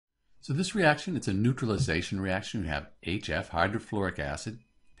So this reaction, it's a neutralization reaction. We have HF, hydrofluoric acid,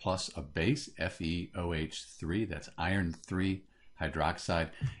 plus a base, FeOH3, that's iron 3 hydroxide,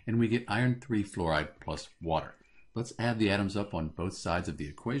 and we get iron 3 fluoride plus water. Let's add the atoms up on both sides of the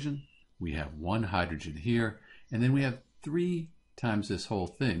equation. We have one hydrogen here, and then we have 3 times this whole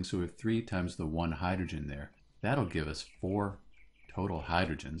thing, so we have 3 times the one hydrogen there. That'll give us 4 total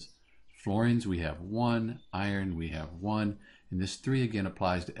hydrogens. Fluorines, we have 1, iron, we have 1, and this 3 again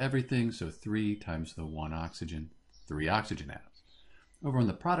applies to everything, so 3 times the 1 oxygen, 3 oxygen atoms. Over on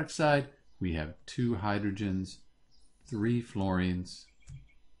the product side, we have 2 hydrogens, 3 fluorines,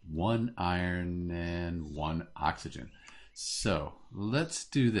 1 iron, and 1 oxygen. So let's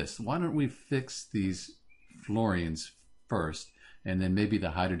do this. Why don't we fix these fluorines first, and then maybe the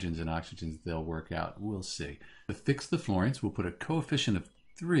hydrogens and oxygens, they'll work out. We'll see. To fix the fluorines, we'll put a coefficient of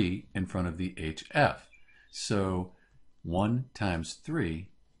 3 in front of the HF. So 1 times 3,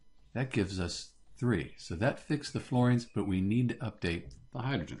 that gives us 3. So that fixed the fluorines, but we need to update the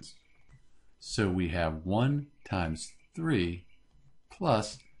hydrogens. So we have 1 times 3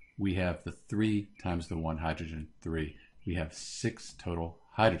 plus we have the 3 times the 1 hydrogen, 3. We have 6 total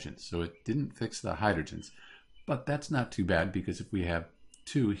hydrogens. So it didn't fix the hydrogens, but that's not too bad, because if we have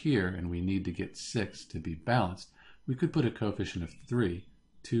 2 here and we need to get 6 to be balanced, we could put a coefficient of 3.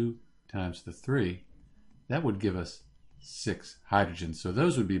 2 times the 3, that would give us 6 hydrogens. So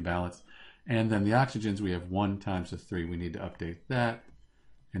those would be balanced. And then the oxygens, we have 1 times the 3. We need to update that.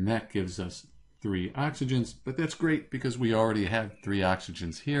 And that gives us 3 oxygens. But that's great because we already have 3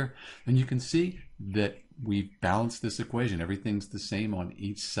 oxygens here. And you can see that we balanced this equation. Everything's the same on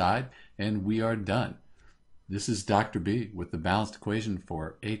each side. And we are done. This is Dr. B with the balanced equation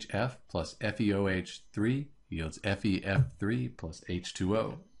for HF plus FeOH3 yields FeF3 plus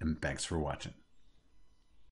H2O. And thanks for watching.